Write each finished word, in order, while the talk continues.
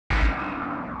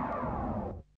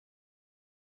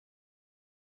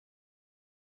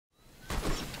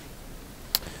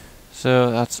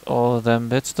So that's all of them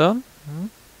bits done.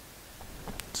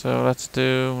 So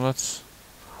let's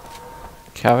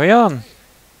carry on.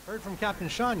 Heard from Captain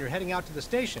Sean you're heading out to the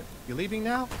station. You leaving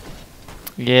now?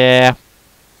 Yeah.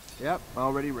 Yep,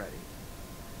 already ready.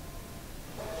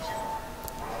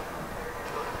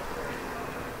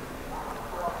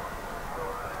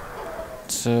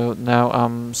 So now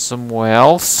I'm somewhere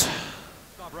else.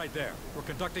 Stop right there. We're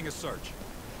conducting a search.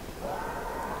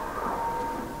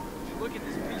 Look at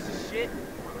this piece of shit.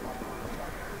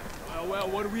 Well,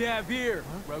 what do we have here?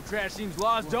 Road crash seems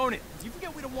lost, don't it? You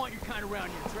forget we don't want your kind around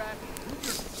here, Trap. Move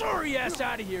your sorry ass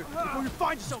out of here before you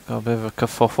find yourself. Got a bit of a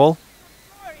kerfuffle.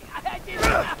 Sorry, I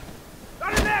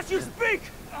didn't ask you to speak!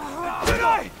 Did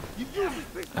I? You used to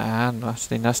speak. Ah,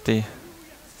 nasty, nasty.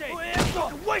 Say,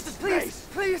 waste of space!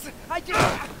 Please, I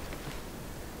just...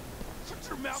 Shut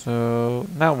your mouth. So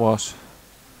now what?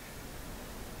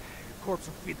 Your corpse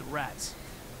will feed the rats.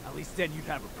 At least then you'd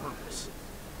have a purpose.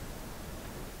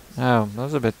 Oh, that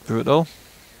was a bit brutal.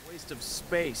 Waste of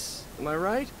space, am I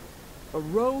right? A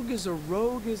rogue is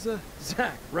a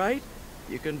Zack, right?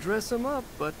 You can dress him up,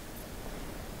 but...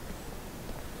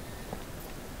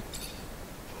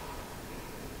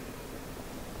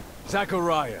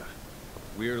 Zachariah,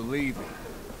 we're leaving.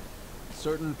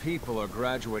 Certain people are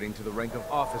graduating to the rank of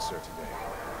officer today.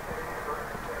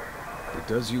 It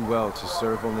does you well to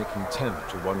serve only contempt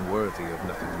to one worthy of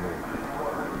nothing more.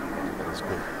 That is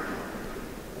good.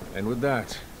 And with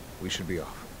that, we should be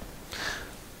off.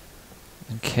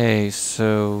 Okay,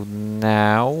 so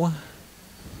now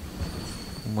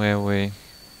where are we?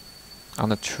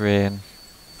 On a train.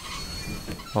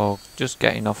 Or just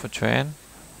getting off a train.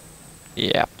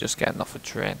 Yeah, just getting off a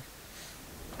train.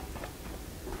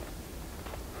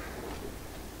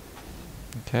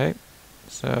 Okay,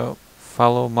 so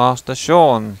follow Master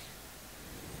Sean.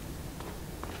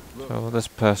 So this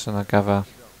person, I gather.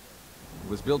 It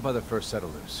was built by the first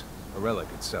settlers, a relic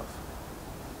itself.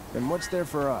 And what's there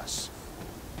for us?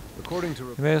 According to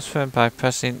You may use firm by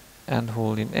pressing and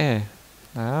holding A.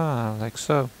 Ah, like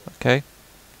so. Okay,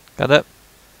 got it.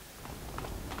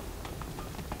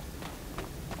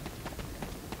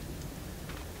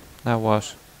 Now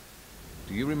what?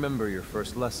 Do you remember your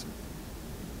first lesson?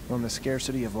 On the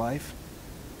scarcity of life?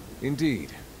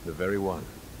 Indeed, the very one.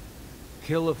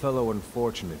 Kill a fellow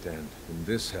unfortunate and, in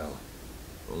this hell,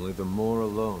 only the more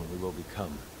alone we will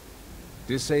become.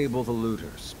 Disable the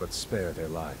looters, but spare their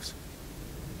lives.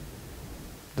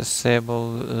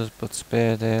 Disable looters but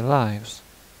spare their lives.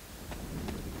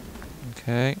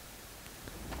 Okay.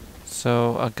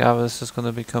 So I gather this is going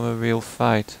to become a real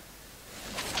fight.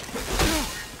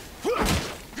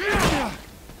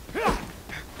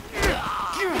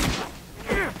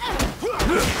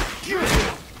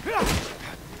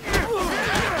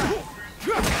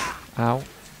 Ow.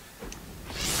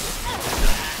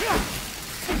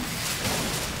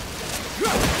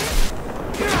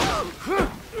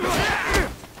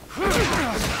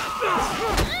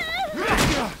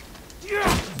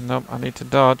 Nope, I need to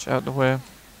dodge out the way.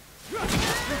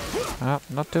 Ah,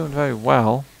 not doing very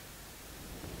well.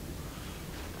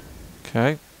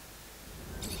 Okay.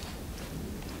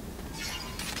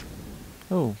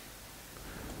 Oh,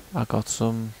 I got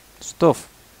some stuff.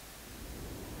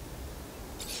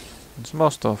 And some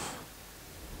more stuff.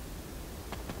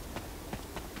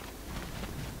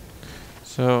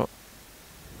 So,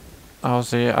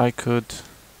 obviously I could...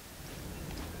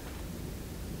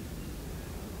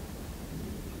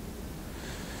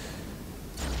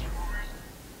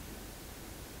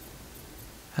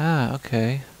 Ah,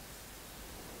 okay.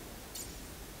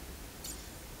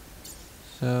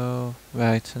 So,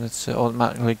 right, and it's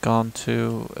automatically gone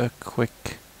to a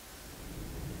quick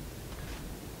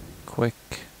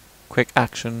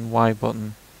action Y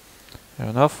button. Fair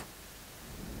enough.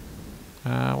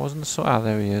 Wasn't so... Ah,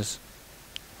 there he is.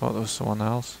 Thought there was someone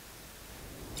else.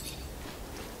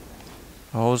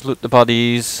 Always loot the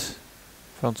bodies.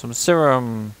 Found some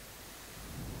serum.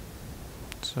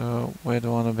 So, where do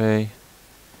I want to be?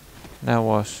 Now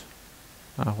what?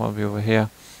 I want to be over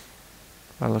here.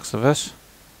 By the looks of it.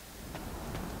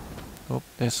 Oh,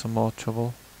 there's some more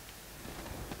trouble.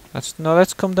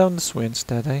 Let's come down this way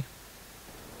instead, eh?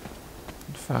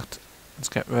 In fact, let's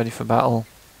get ready for battle.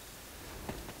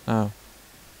 Oh.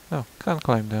 No, can't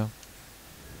climb down.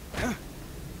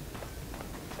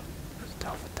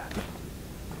 Stop with that.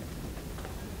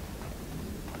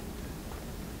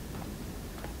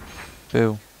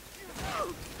 Boo.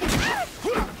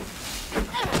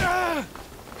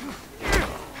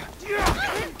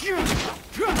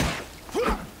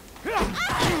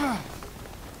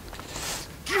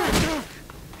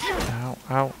 Ow,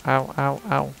 ow, ow, ow,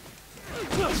 ow.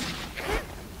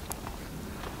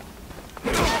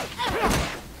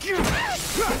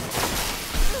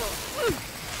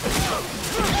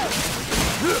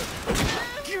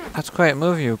 That's quite a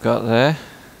move you got there.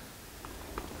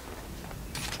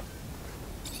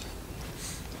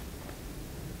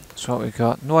 That's what we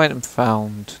got. No item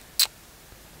found.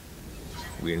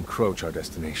 We encroach our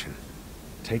destination.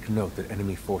 Take note that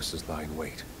enemy forces lie in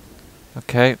wait.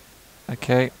 Okay.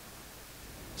 Okay.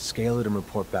 Scale it and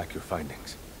report back your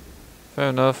findings. Fair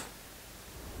enough.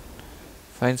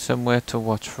 Find somewhere to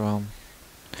watch from.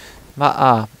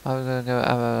 I was gonna do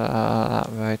that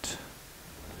right.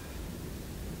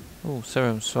 Ooh,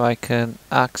 serum, so I can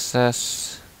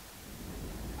access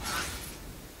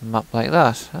a map like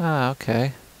that. Ah,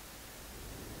 okay.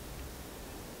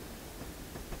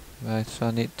 Right, so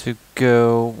I need to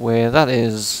go where that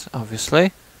is,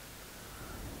 obviously.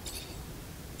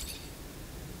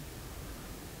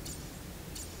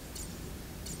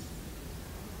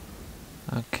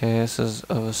 Okay, this is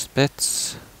other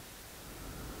spits.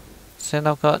 Saying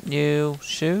I've got new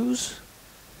shoes.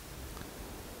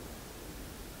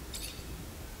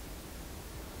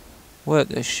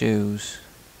 Worker shoes.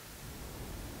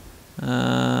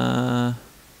 One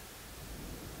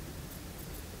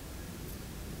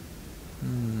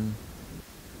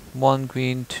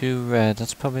green, two red.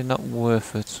 That's probably not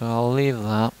worth it, so I'll leave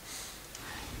that.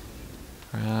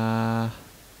 I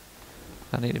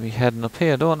need to be heading up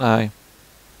here, don't I?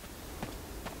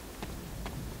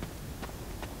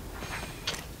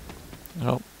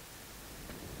 Nope.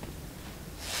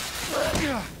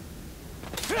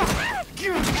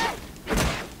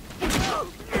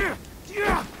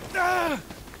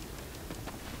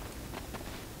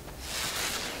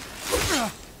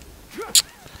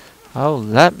 Oh,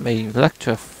 let me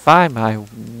electrify my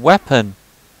weapon.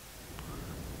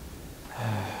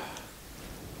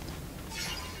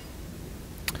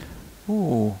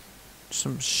 Ooh,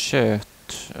 some shirt.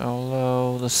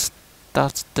 Although the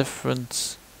stats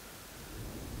difference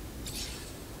is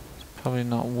probably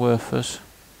not worth it.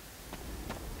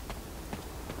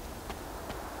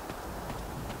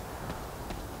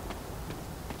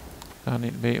 I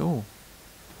need to be. Ooh,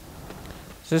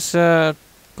 is this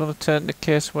gonna turn the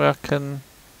case where I can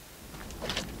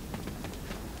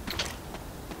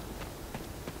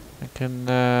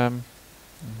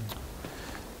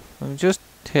just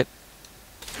hit.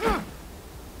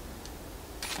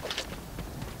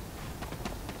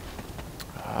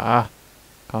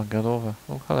 Can't get over.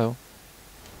 Oh, hello.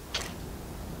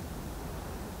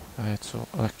 Right, so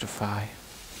electrify.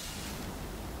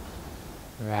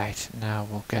 Right, now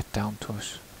we'll get down to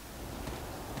it.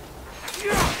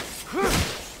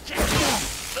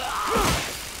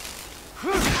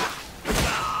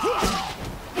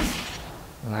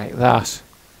 Like that.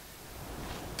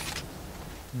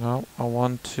 No, I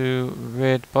want to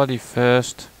raid body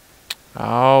first.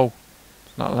 Oh,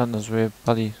 it's not letting us raid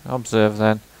body. Observe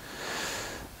then.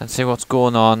 And see what's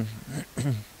going on.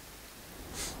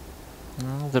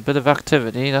 Well, there's a bit of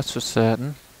activity, that's for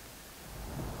certain.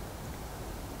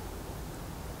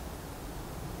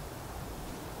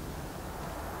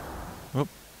 Oop.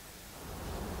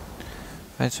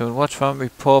 Right, so we'll watch from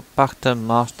report back to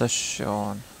Master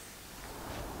Sean.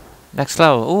 Next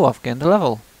level. Oh, I've gained a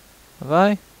level. Have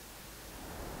I?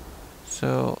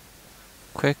 So,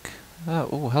 quick.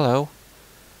 Oh, hello.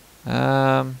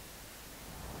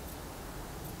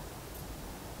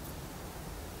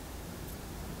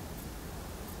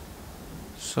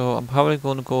 So I'm probably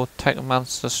going to go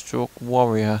Technomancer stroke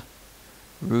warrior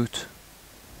route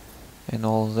in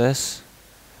all this.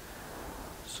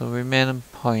 So remaining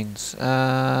points.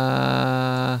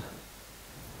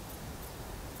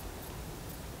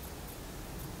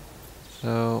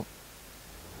 So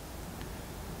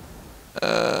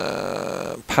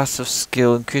passive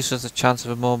skill increases the chance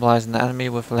of immobilizing an enemy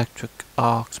with electric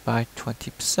arcs by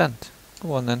 20%.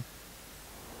 Go on then.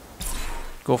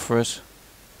 Go for it.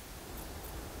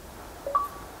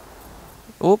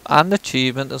 Oh, and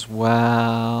achievement as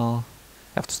well.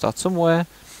 You have to start somewhere.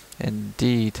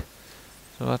 Indeed.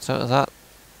 So what's out of that?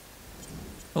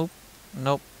 Oh,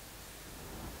 nope.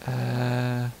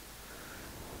 That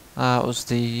was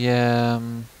the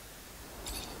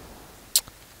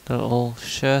little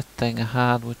shirt thing I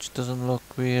had, which doesn't look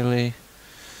really.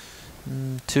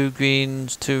 2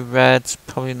 greens, 2 reds,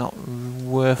 probably not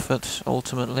worth it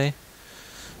ultimately.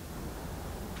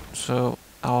 So,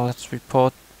 let's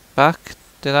report back.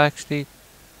 Did I actually?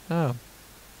 Oh.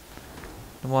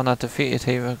 The one I defeated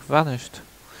here vanished.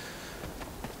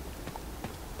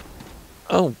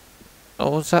 Oh. Oh,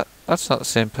 was that? That's not the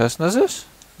same person, is it?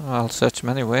 Oh, I'll search him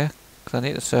anyway, because I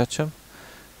need to search him.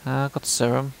 I got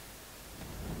serum.